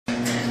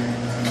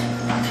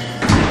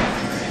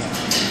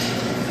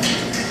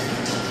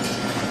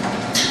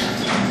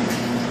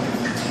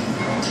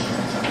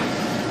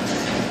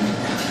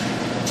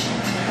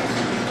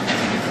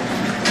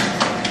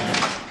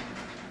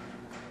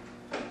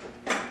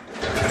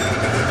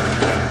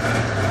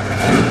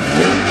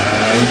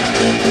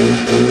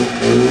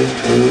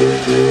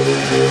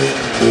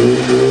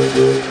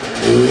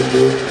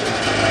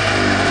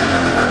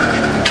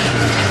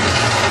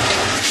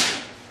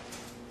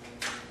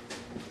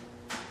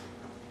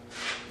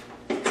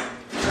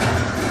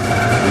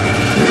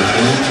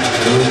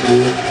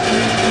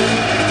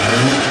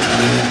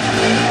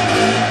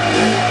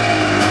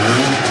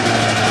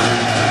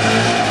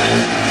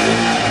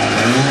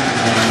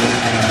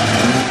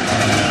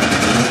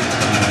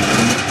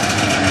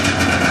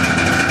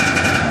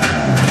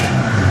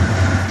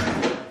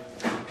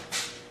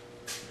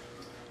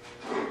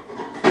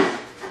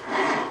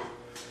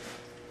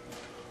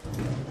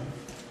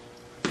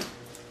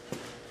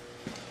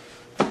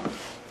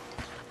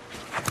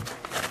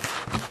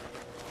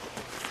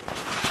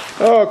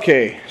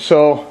Okay,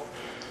 so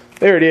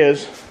there it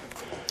is.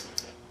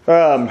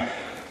 I'm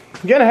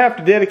gonna have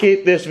to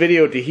dedicate this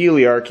video to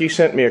Heliarch. He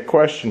sent me a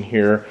question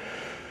here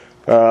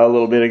a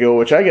little bit ago,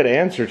 which I got to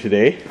answer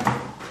today.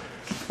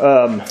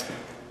 And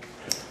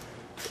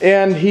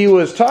he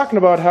was talking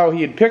about how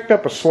he had picked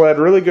up a sled,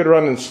 really good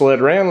running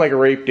sled, ran like a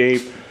raped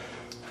ape,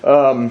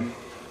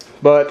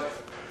 but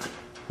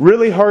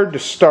really hard to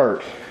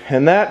start,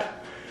 and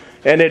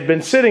had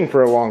been sitting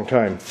for a long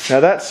time. Now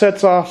that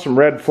sets off some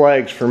red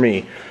flags for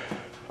me.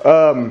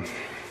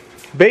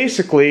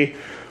 Basically,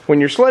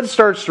 when your sled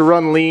starts to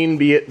run lean,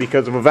 be it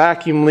because of a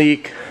vacuum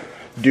leak,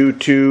 due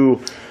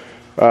to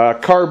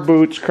carb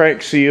boots,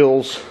 crank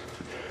seals,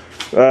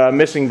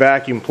 missing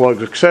vacuum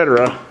plugs,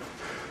 etc.,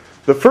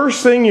 the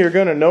first thing you're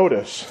going to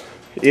notice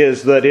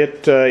is that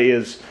it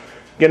is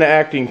going to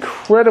act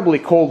incredibly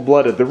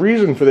cold-blooded. The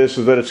reason for this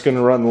is that it's going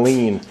to run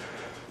lean,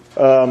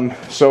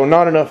 so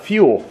not enough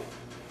fuel.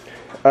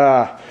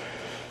 Now,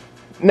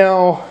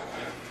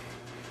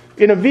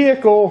 in a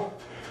vehicle,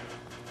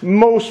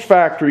 most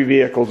factory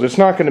vehicles, it's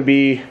not going to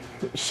be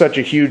such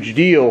a huge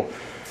deal,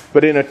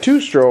 but in a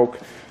two-stroke,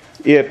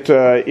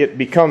 it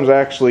becomes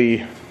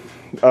actually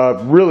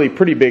a really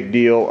pretty big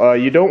deal.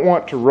 You don't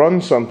want to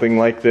run something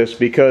like this,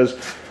 because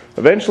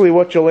eventually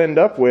what you'll end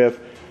up with,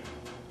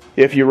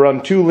 if you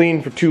run too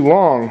lean for too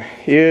long,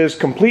 is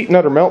complete and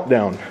utter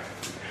meltdown.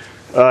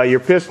 Your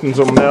pistons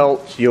will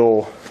melt,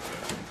 you'll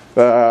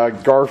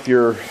garf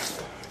your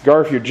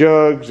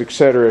jugs,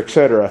 etc.,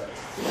 etc.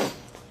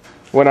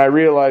 When I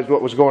realized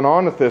what was going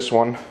on with this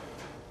one,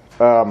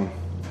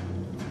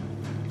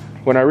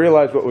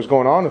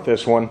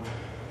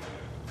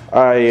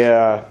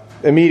 I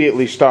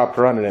immediately stopped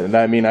running it. And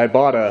I mean, I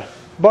bought a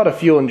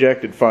fuel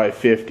injected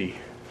 550.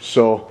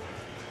 So,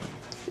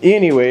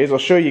 anyways, I'll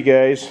show you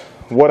guys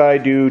what I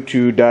do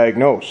to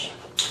diagnose.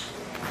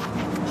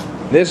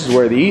 This is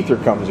where the ether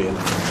comes in.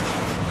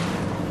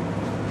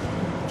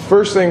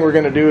 First thing we're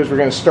going to do is we're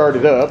going to start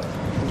it up,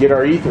 get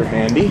our ether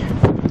handy.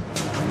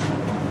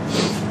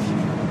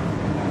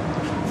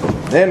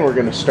 Then we're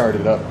going to start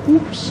it up.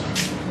 Oops.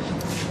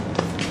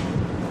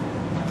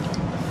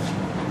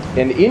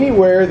 And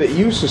anywhere that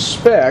you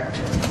suspect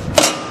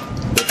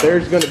that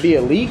there's going to be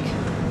a leak,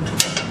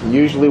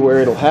 usually where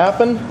it'll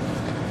happen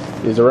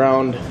is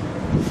around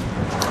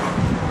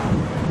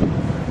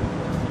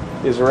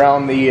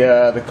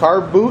the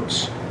carb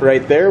boots,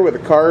 right there where the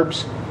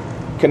carbs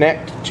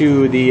connect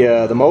to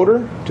the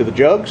motor, to the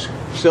jugs,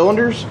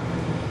 cylinders.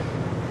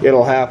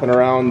 It'll happen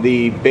around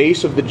the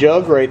base of the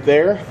jug right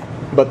there.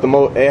 But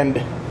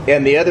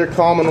and the other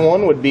common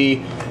one would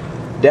be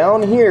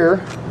down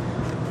here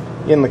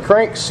in the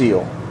crank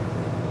seal,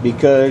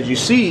 because you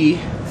see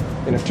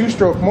in a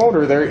two-stroke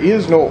motor there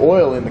is no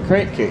oil in the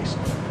crankcase.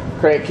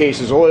 Crankcase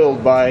is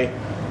oiled by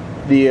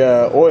the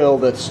oil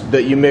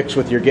that you mix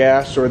with your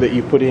gas or that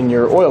you put in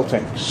your oil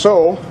tank.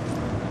 So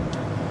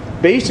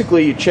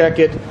basically you check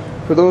it,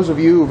 for those of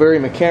you very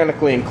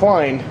mechanically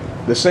inclined,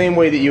 the same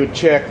way that you would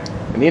check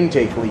an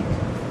intake leak.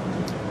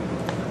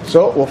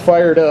 So we'll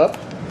fire it up.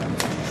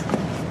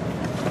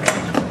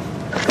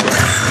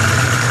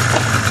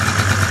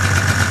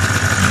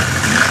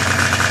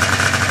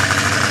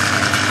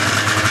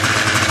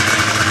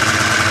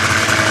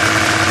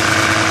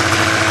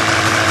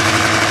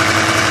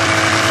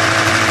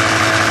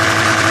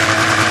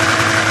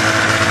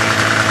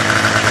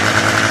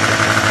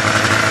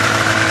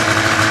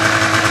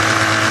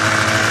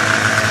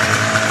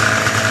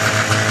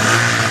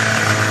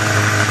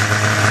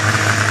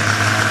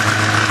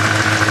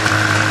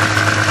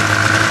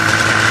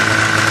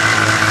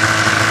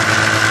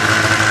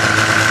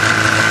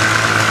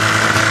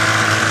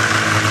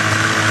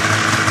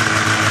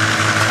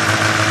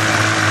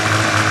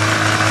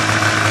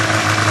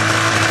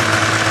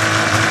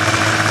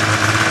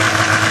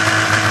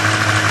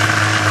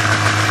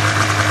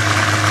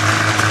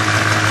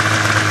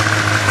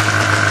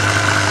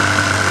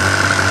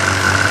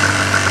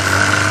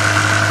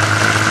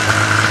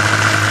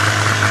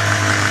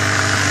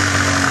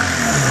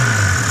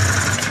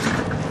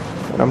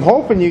 I'm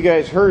hoping you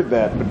guys heard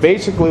that, but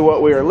basically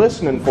what we are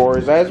listening for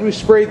is, as we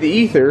sprayed the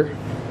ether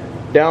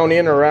down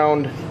in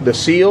around the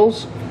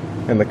seals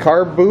and the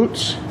carb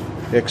boots,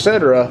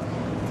 etc.,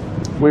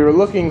 we were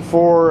looking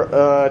for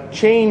a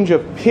change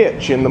of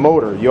pitch in the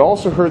motor. You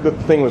also heard that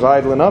the thing was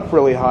idling up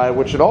really high,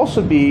 which should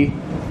also be,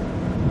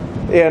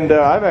 and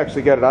I've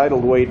actually got it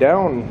idled way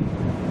down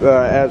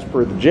as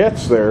per the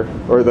jets there,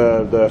 or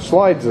the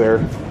slides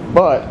there,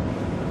 but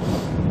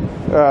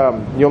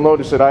you'll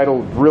notice it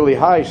idled really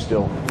high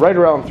still, right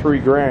around 3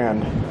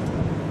 grand.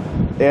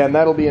 And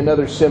that'll be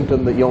another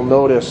symptom that you'll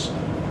notice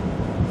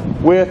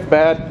with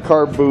bad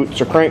carb boots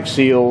or crank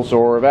seals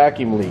or a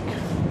vacuum leak.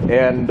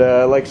 And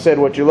like I said,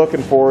 what you're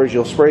looking for is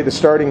you'll spray the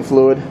starting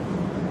fluid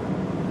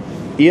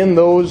in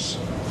those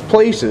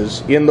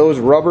places, in those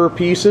rubber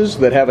pieces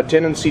that have a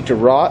tendency to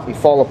rot and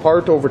fall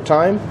apart over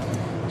time.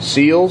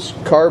 Seals,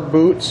 carb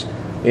boots,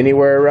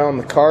 anywhere around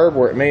the carb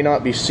where it may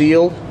not be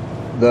sealed,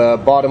 the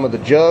bottom of the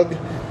jug,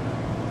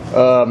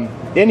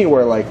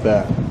 anywhere like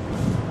that.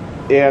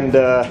 And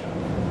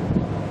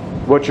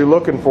what you're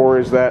looking for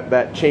is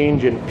that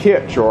change in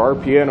pitch or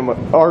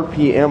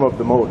RPM of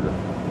the motor.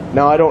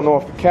 Now I don't know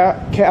if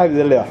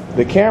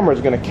the camera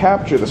is going to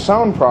capture the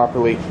sound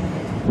properly,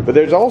 but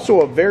there's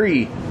also a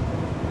very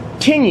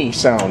tingy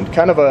sound,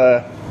 kind of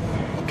a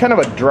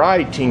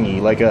dry tingy,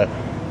 like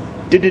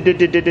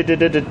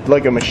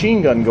a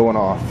machine gun going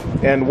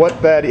off. And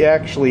what that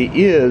actually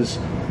is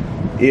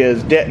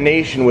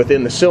detonation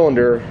within the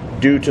cylinder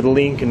due to the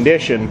lean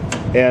condition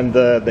and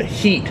the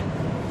heat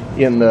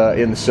in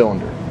the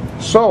cylinder.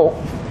 So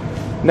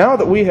now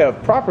that we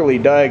have properly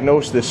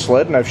diagnosed this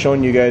sled and I've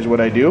shown you guys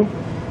what I do,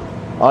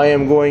 I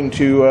am going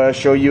to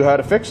show you how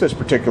to fix this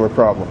particular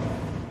problem.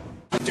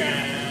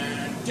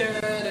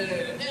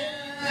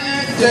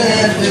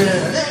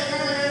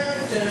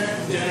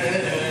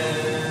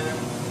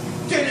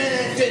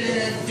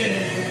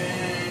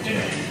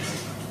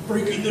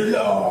 Breaking the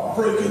law,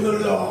 breaking the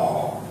law.